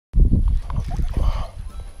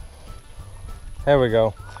There we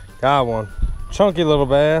go. Got one. Chunky little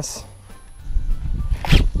bass.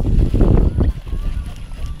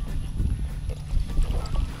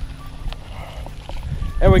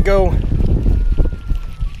 There we go.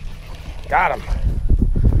 Got him.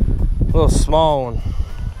 Little small one.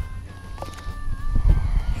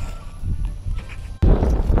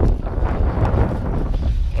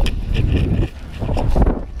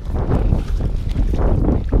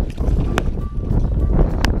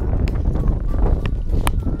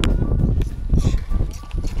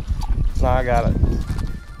 No, I got it.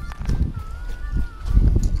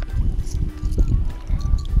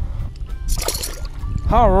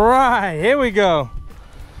 All right, here we go.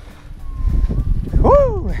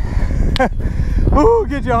 Woo! Woo,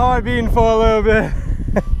 get your heart beating for a little bit.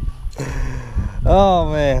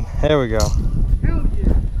 Oh man, here we go. Hell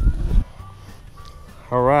yeah.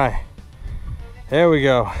 All right, here we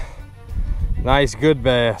go. Nice, good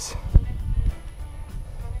bass.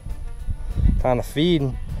 Kind of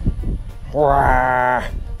feeding. All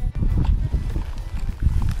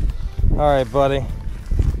right, buddy.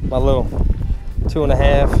 My little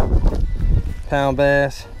 2.5 pound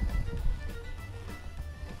bass.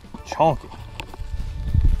 Chunky.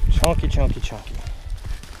 Chunky, chunky, chunky.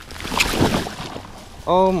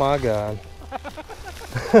 Oh my God.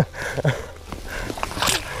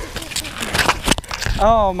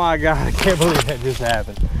 Oh my God, I can't believe that just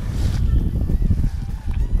happened.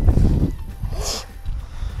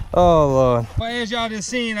 Oh Lord. Well, as y'all just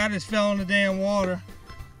seen, I just fell in the damn water.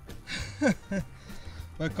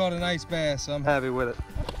 But caught a nice bass, so I'm happy with it.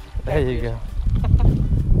 There you go.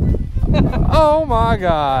 Oh my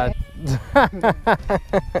God.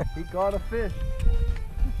 He caught a fish.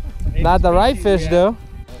 Not the right fish though.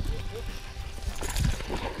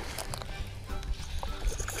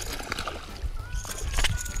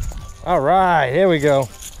 All right, here we go.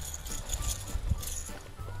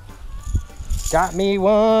 Got me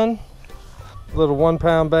one. Little 1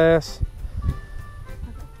 pound bass.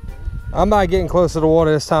 I'm not getting close to the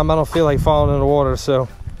water this time. I don't feel like falling in the water, so.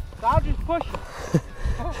 I'll just push it.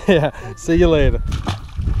 Yeah, see you later.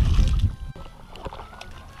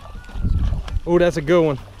 Oh, that's a good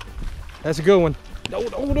one. That's a good one. No,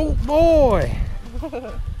 no, no, boy.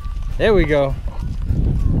 There we go.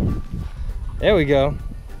 There we go.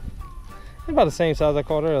 About the same size I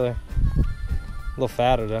caught earlier. A little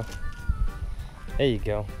fatter though. There you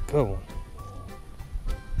go. Good one.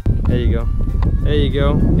 There you go. There you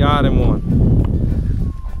go. Got him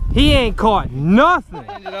one. He ain't caught nothing.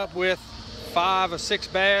 I ended up with 5 or 6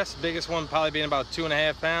 bass. Biggest one probably being about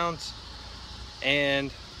 2.5 pounds.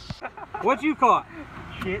 And what you caught?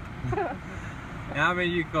 Shit. How many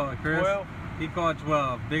you caught, Chris? 12. He caught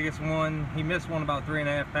 12. Biggest one. He missed one about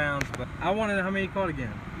 3.5 pounds. But I want to know how many he caught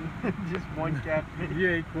again. Just one catfish.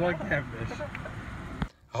 You ate one catfish.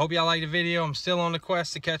 I hope y'all liked the video. I'm still on the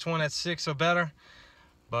quest to catch one at 6 or better.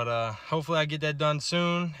 But hopefully I get that done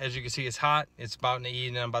soon. As you can see, it's hot. It's about to eat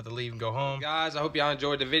and I'm about to leave and go home. Guys, I hope y'all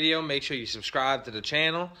enjoyed the video. Make sure you subscribe to the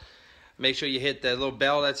channel. Make sure you hit that little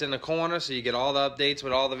bell that's in the corner so you get all the updates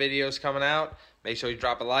with all the videos coming out. Make sure you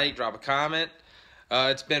drop a like, drop a comment.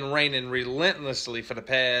 It's been raining relentlessly for the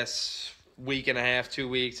past week and a half, 2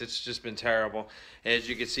 weeks. It's just been terrible. As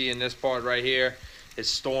you can see in this part right here, it's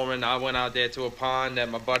storming. I went out there to a pond that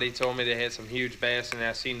my buddy told me they had some huge bass in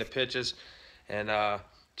there. I seen the pictures and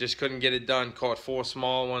just couldn't get it done. Caught 4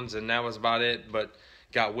 small ones and that was about it, but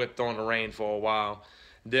got whipped on the rain for a while.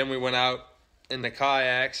 Then we went out in the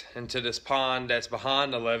kayaks into this pond that's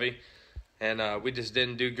behind the levee and we just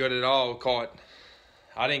didn't do good at all.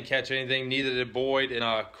 I didn't catch anything, neither did Boyd,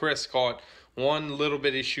 and Chris caught one little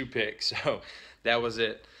bitty shoe pick, so that was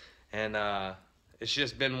it. And it's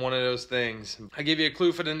just been one of those things. I'll give you a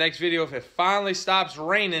clue for the next video. If it finally stops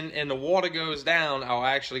raining and the water goes down, I'll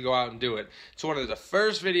actually go out and do it. It's one of the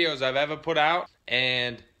first videos I've ever put out,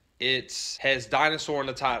 and it has dinosaur in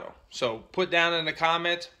the title. So put down in the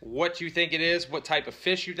comments what you think it is, what type of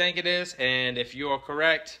fish you think it is, and if you're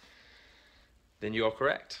correct, then you're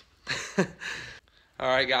correct. All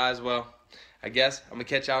right, guys, well, I guess I'm going to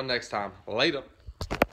catch y'all next time. Later.